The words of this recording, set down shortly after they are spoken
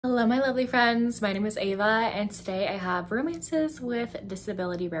Hello my lovely friends, my name is Ava and today I have romances with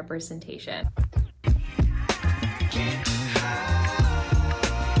disability representation.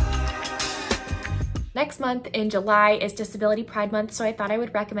 Next month in July is Disability Pride Month, so I thought I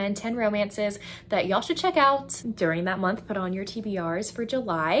would recommend 10 romances that y'all should check out during that month. Put on your TBRs for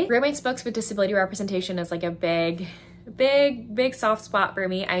July. Romance books with disability representation is like a big soft spot for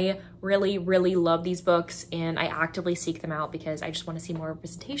me. I really love these books and I actively seek them out because I just want to see more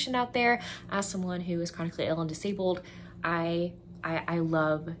representation out there. As someone who is chronically ill and disabled, I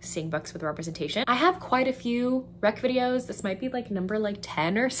love seeing books with representation. I have quite a few rec videos. This might be like number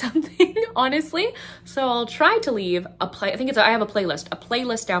 10 or something, honestly. So I'll try to leave I have a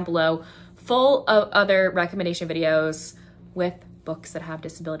playlist down below full of other recommendation videos with books that have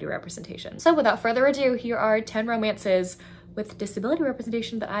disability representation. So without further ado, here are 10 romances with disability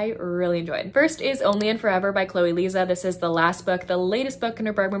representation that I really enjoyed. First is Only and Forever by Chloe Lisa. This is the last book, the latest book in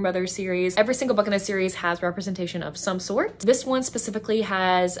her Bergman Brothers series. Every single book in this series has representation of some sort. This one specifically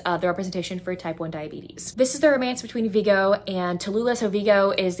has the representation for type 1 diabetes. This is the romance between Vigo and Tallulah. So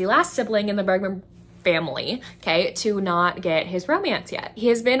Vigo is the last sibling in the Bergman family, okay, to not get his romance yet. He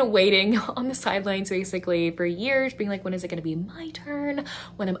has been waiting on the sidelines basically for years, being like, when is it gonna be my turn?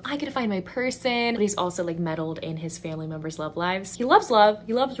 When am I gonna find my person? But he's also like meddled in his family members' love lives. He loves love,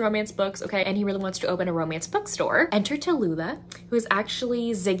 he loves romance books, okay, and he really wants to open a romance bookstore. Enter Tallulah, who is actually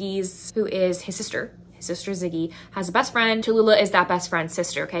Ziggy's, who is his sister. His sister Ziggy has a best friend. Tallulah is that best friend's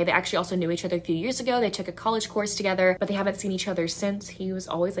sister, okay? They actually also knew each other a few years ago. They took a college course together, but they haven't seen each other since. He was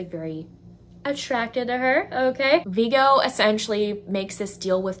always like very attracted to her, okay? Vigo essentially makes this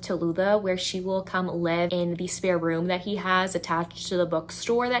deal with Tallulah where she will come live in the spare room that he has attached to the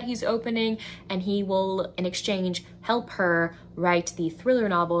bookstore that he's opening, and he will, in exchange, help her write the thriller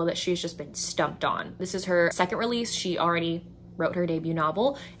novel that she's just been stumped on. This is her second release. She already wrote her debut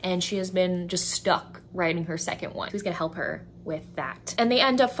novel, and she has been just stuck writing her second one. He's gonna help her with that. And they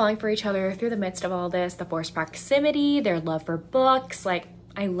end up falling for each other through the midst of all this, the forced proximity, their love for books, like,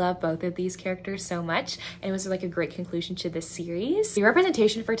 I love both of these characters so much, and it was like a great conclusion to this series. The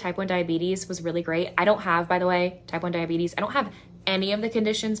representation for type 1 diabetes was really great. I don't have, by the way, type 1 diabetes. I don't have any of the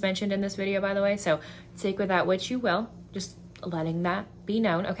conditions mentioned in this video, by the way, so take with that what you will, just letting that be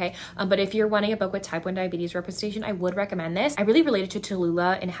known, okay? But if you're wanting a book with type 1 diabetes representation, I would recommend this. I really related to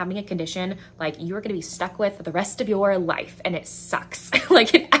Tallulah in having a condition like you're gonna be stuck with for the rest of your life, and it sucks.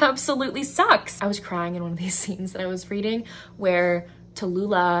 Like, it absolutely sucks. I was crying in one of these scenes that I was reading where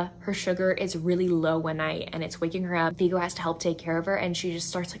Tallulah, her sugar is really low one night and it's waking her up. Vigo has to help take care of her and she just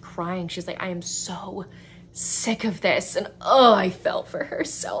starts like crying. She's like, I am so sick of this. And oh, I felt for her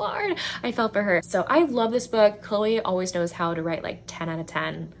so hard. I felt for her. So I love this book. Chloe always knows how to write like 10 out of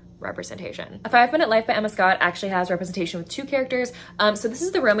 10 representation. A 5-Minute Life by Emma Scott actually has representation with 2 characters. So this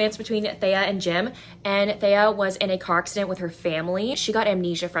is the romance between Thea and Jim, and Thea was in a car accident with her family. She got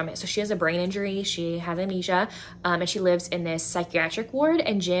amnesia from it. So she has a brain injury, she has amnesia, and she lives in this psychiatric ward,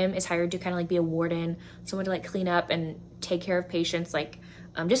 and Jim is hired to kind of like be a warden, someone to like clean up and take care of patients, like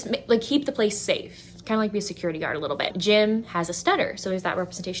just like keep the place safe. Kind of like be a security guard a little bit. Jim has a stutter, so there's that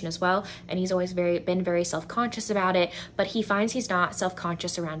representation as well, and he's always been very self-conscious about it, but he finds he's not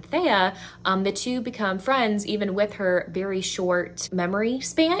self-conscious around Thea. The two become friends even with her very short memory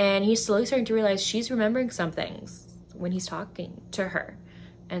span, and he's slowly starting to realize she's remembering some things when he's talking to her.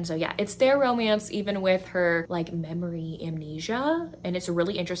 And so yeah, it's their romance even with her like memory amnesia, and it's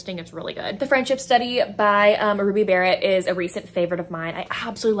really interesting, it's really good. The Friendship Study by Ruby Barrett is a recent favorite of mine. I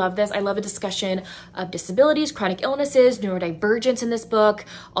absolutely love this. I love a discussion of disabilities, chronic illnesses, neurodivergence in this book.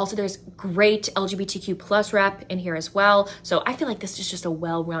 Also, there's great LGBTQ+ rep in here as well. So I feel like this is just a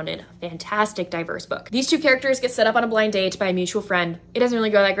well-rounded, fantastic, diverse book. These two characters get set up on a blind date by a mutual friend. It doesn't really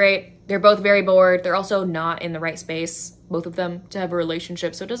go that great. They're both very bored. They're also not in the right space, both of them, to have a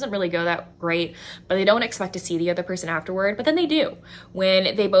relationship, so it doesn't really go that great, but they don't expect to see the other person afterward, but then they do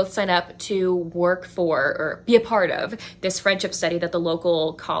when they both sign up to work for or be a part of this friendship study that the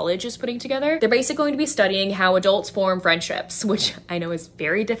local college is putting together. They're basically going to be studying how adults form friendships, which I know is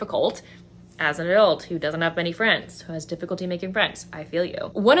very difficult as an adult who doesn't have many friends, who has difficulty making friends. I feel you.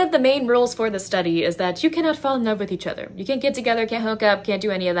 One of the main rules for the study is that you cannot fall in love with each other. You can't get together, can't hook up, can't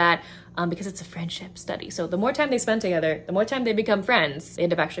do any of that because it's a friendship study. So the more time they spend together, the more time they become friends, they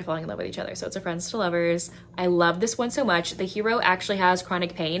end up actually falling in love with each other. So it's a friends to lovers. I love this one so much. The hero actually has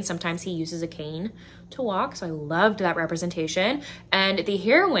chronic pain. Sometimes he uses a cane to walk, so I loved that representation. And the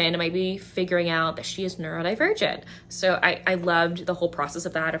heroine might be figuring out that she is neurodivergent. So I loved the whole process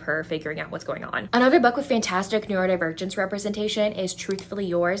of that, of her figuring out what's going on. Another book with fantastic neurodivergence representation is Truthfully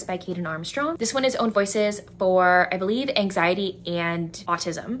Yours by Kaden Armstrong. This one is own voices for, I believe, anxiety and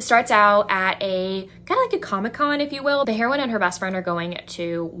autism. It starts out at a kind of like a Comic-Con, if you will. The heroine and her best friend are going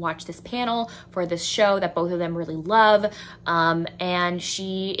to watch this panel for this show that both of them really love. And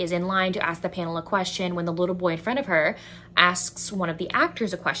she is in line to ask the panel a question when the little boy in front of her asks one of the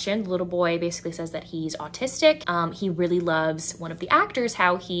actors a question. The little boy basically says that he's autistic. He really loves one of the actors,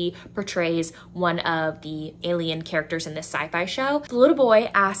 how he portrays one of the alien characters in this sci-fi show. The little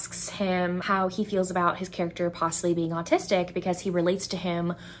boy asks him how he feels about his character possibly being autistic because he relates to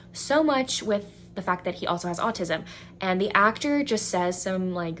him so much with the fact that he also has autism. And the actor just says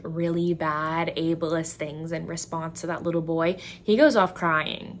some like really bad ableist things in response to that little boy. He goes off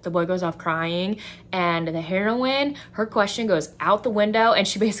crying. The boy goes off crying, and the heroine, her question goes out the window, and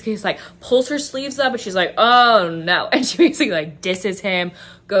she basically is like pulls her sleeves up and she's like, oh no. And she basically like disses him,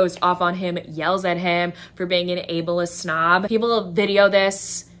 goes off on him, yells at him for being an ableist snob. People video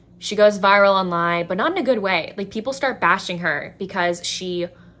this. She goes viral online, but not in a good way. Like people start bashing her because she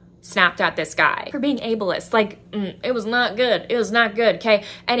snapped at this guy for being ableist. Like, it was not good. It was not good, okay?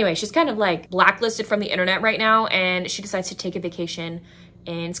 Anyway, she's kind of like blacklisted from the internet right now, and she decides to take a vacation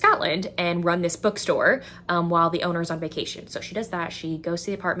in Scotland and run this bookstore while the owner's on vacation. So she does that. She goes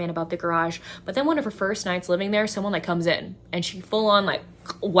to the apartment above the garage, but then one of her first nights living there, someone like comes in and she full on like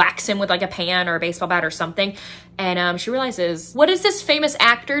whacks him with like a pan or a baseball bat or something. And she realizes, what is this famous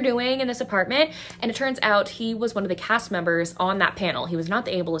actor doing in this apartment? And it turns out he was one of the cast members on that panel. He was not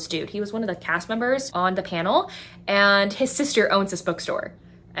the ableist dude. He was one of the cast members on the panel, and his sister owns this bookstore.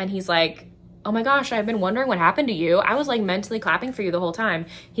 And he's like, oh my gosh, I've been wondering what happened to you. I was like mentally clapping for you the whole time.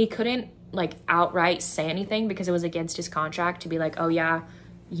 He couldn't like outright say anything because it was against his contract to be like, oh yeah,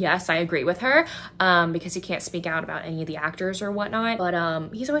 yes, I agree with her, because he can't speak out about any of the actors or whatnot.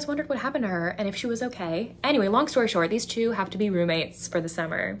 But he's always wondered what happened to her and if she was okay. Anyway, long story short, these two have to be roommates for the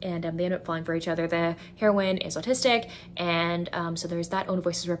summer, and they end up falling for each other. The heroine is autistic, and so there's that own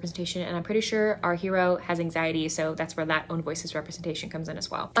voices representation, and I'm pretty sure our hero has anxiety, so that's where that own voices representation comes in as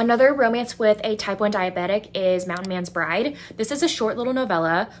well. Another romance with a type 1 diabetic is Mountain Man's Bride. This is a short little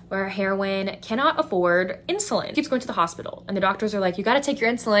novella where a heroine cannot afford insulin. Keeps going to the hospital, and the doctors are like, you gotta take your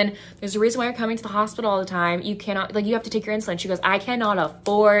insulin. There's a reason why you're coming to the hospital all the time. You cannot, like, you have to take your insulin. She goes, I cannot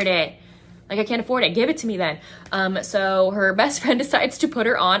afford it. Like, I can't afford it. Give it to me then. So her best friend decides to put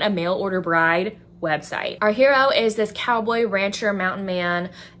her on a mail order bride website. Our hero is this cowboy rancher mountain man,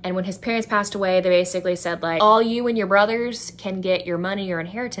 and when his parents passed away, they basically said like, all you and your brothers can get your money or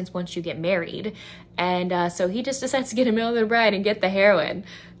inheritance once you get married. And so he just decides to get a mail order bride and get the heroine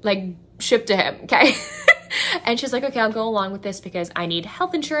like shipped to him, okay? And she's like, okay, I'll go along with this because I need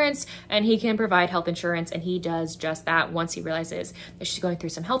health insurance, and he can provide health insurance, and he does just that. Once he realizes that she's going through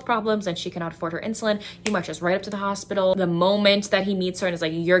some health problems and she cannot afford her insulin, he marches right up to the hospital the moment that he meets her and is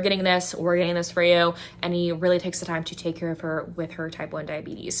like, you're getting this, we're getting this for you. And he really takes the time to take care of her with her type 1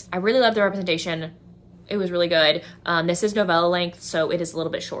 diabetes. I really love the representation. It was really good. This is novella length, so it is a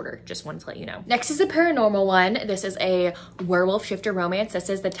little bit shorter. Just wanted to let you know. Next is a paranormal one. This is a werewolf shifter romance. This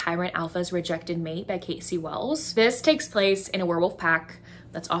is The Tyrant Alpha's Rejected Mate by Kate C. Wells. This takes place in a werewolf pack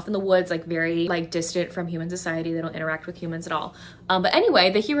that's off in the woods, like very like distant from human society. They don't interact with humans at all. But anyway,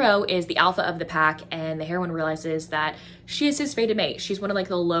 the hero is the alpha of the pack, and the heroine realizes that she is his fated mate. She's one of like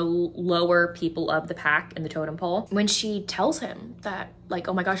the lower people of the pack in the totem pole. When she tells him that like,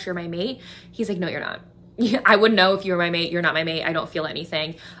 oh my gosh, you're my mate, he's like, no, you're not. I wouldn't know if you were my mate. You're not my mate. I don't feel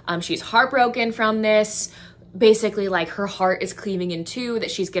anything. She's heartbroken from this. Basically, like, her heart is cleaving in two, that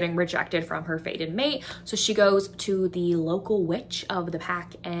she's getting rejected from her fated mate. So she goes to the local witch of the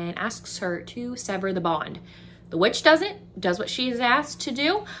pack and asks her to sever the bond. The witch does what she's asked to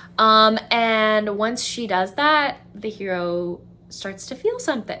do. And once she does that, the hero starts to feel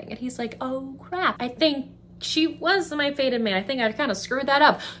something. And he's like, oh crap, I think she was my fated mate. I think I kind of screwed that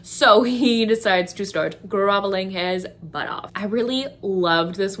up. So he decides to start groveling his butt off. I really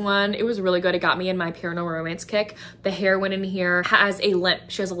loved this one. It was really good. It got me in my paranormal romance kick. The heroine in here has a limp.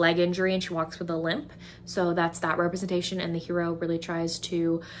 She has a leg injury and she walks with a limp. So that's that representation. And the hero really tries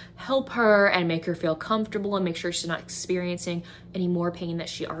to help her and make her feel comfortable and make sure she's not experiencing any more pain that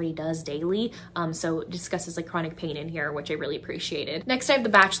she already does daily. So it discusses like chronic pain in here, which I really appreciated. Next, I have The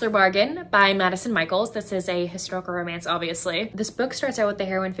Bachelor Bargain by Madison Michaels. This is a historical romance, obviously. This book starts out with the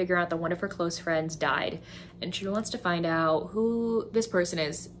heroine figuring out that one of her close friends died, and she wants to find out who this person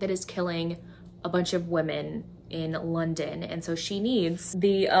is that is killing a bunch of women in London. And so she needs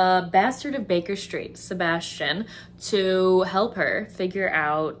the bastard of Baker Street, Sebastian, to help her figure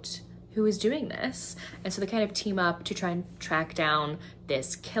out who is doing this. And so they kind of team up to try and track down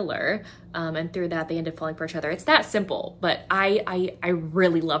this killer, and through that they end up falling for each other. It's that simple, but I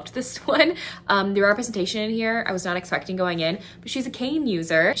really loved this one. The representation in here I was not expecting going in, but she's a cane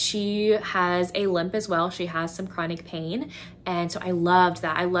user. She has a limp as well. She has some chronic pain, and so I loved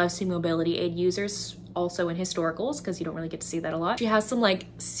that. I love seeing mobility aid users also in historicals because you don't really get to see that a lot. She has some like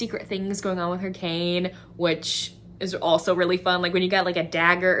secret things going on with her cane, which is also really fun. Like when you got like a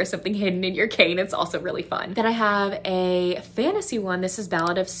dagger or something hidden in your cane, it's also really fun. Then I have a fantasy one. This is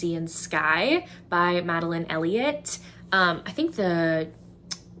Ballad of Sea and Sky by Madeline Elliott. I think the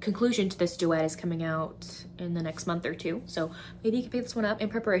conclusion to this duet is coming out in the next month or two, so maybe you can pick this one up in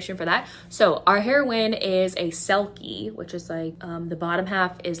preparation for that. So our heroine is a selkie, which is like the bottom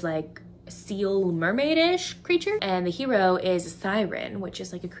half is like seal mermaid-ish creature, and the hero is a siren, which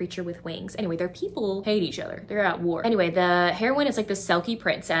is like a creature with wings. Anyway, their people hate each other. They're at war. Anyway, the heroine is like the selkie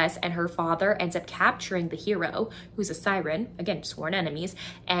princess, and her father ends up capturing the hero, who's a siren, again, sworn enemies,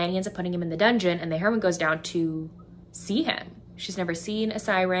 and he ends up putting him in the dungeon, and the heroine goes down to see him. She's never seen a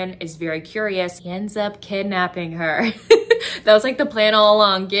siren, is very curious. He ends up kidnapping her. That was like the plan all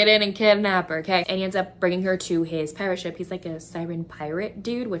along, get in and kidnap her, okay? And he ends up bringing her to his pirate ship. He's like a siren pirate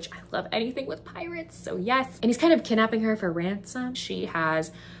dude, which I love anything with pirates, so yes. And he's kind of kidnapping her for ransom. She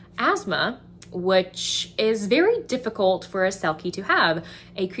has asthma, which is very difficult for a selkie to have,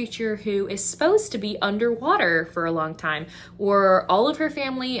 a creature who is supposed to be underwater for a long time, where all of her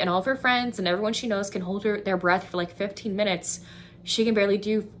family and all of her friends and everyone she knows can hold their breath for like 15 minutes. She can barely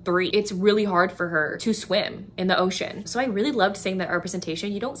do 3. It's really hard for her to swim in the ocean. So I really loved seeing that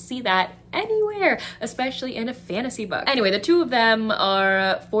representation. You don't see that anywhere, especially in a fantasy book. Anyway, the two of them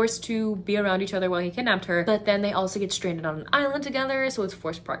are forced to be around each other while he kidnapped her, but then they also get stranded on an island together, so it's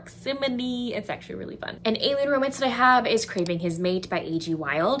forced proximity. It's actually really fun. An alien romance that I have is Craving His Mate by A.G.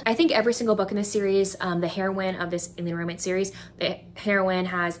 Wilde. I think every single book in this series, the heroine of this alien romance series, the heroine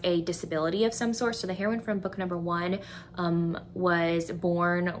has a disability of some sort. So the heroine from book number 1 was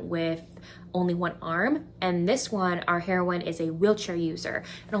born with only one arm, and this one, our heroine is a wheelchair user.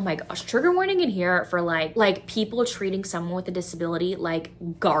 And oh my gosh, trigger warning in here for like people treating someone with a disability like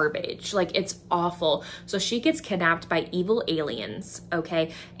garbage. Like, it's awful. So she gets kidnapped by evil aliens,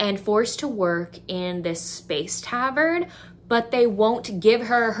 okay, and forced to work in this space tavern, but they won't give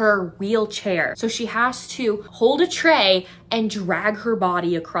her her wheelchair. So she has to hold a tray and drag her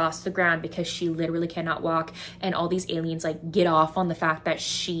body across the ground because she literally cannot walk. And all these aliens like get off on the fact that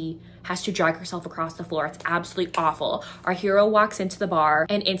she has to drag herself across the floor. It's absolutely awful. Our hero walks into the bar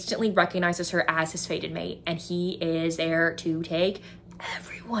and instantly recognizes her as his fated mate. And he is there to take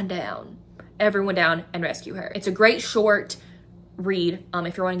everyone down and rescue her. It's a great short read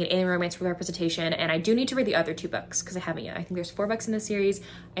if you're wanting an alien romance for the representation, and I do need to read the other 2 books because I haven't yet. I think there's 4 books in this series.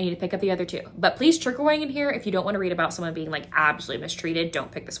 I need to pick up the other 2, but please trigger warning in here if you don't want to read about someone being like absolutely mistreated.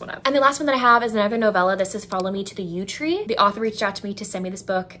 Don't pick this one up. And the last one that I have is another novella. This is Follow Me to the Yew Tree. The author reached out to me to send me this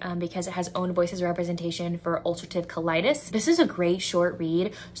book because it has own voices representation for ulcerative colitis. This is a great short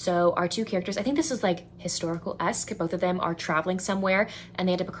read. So our 2 characters, I think this is like historical-esque. Both of them are traveling somewhere and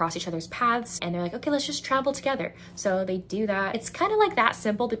they end up across each other's paths, and they're like, okay, let's just travel together. So they do that. It's kind of like that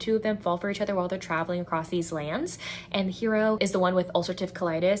simple. The 2 of them fall for each other while they're traveling across these lands, and the hero is the one with ulcerative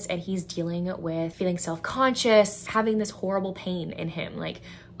colitis, and he's dealing with feeling self-conscious, having this horrible pain in him. Like,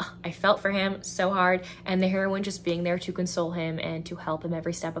 I felt for him so hard, and the heroine just being there to console him and to help him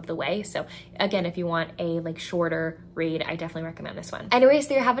every step of the way. So again, if you want a like shorter read, I definitely recommend this one. Anyways,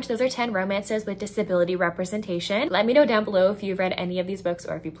 there you have it. Those are 10 romances with disability representation. Let me know down below if you've read any of these books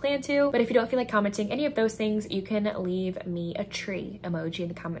or if you plan to, but if you don't feel like commenting any of those things, you can leave me a tree emoji in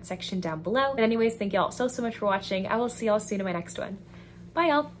the comment section down below. But anyways, thank you all so much for watching. I will see y'all soon in my next one. Bye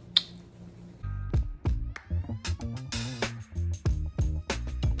y'all.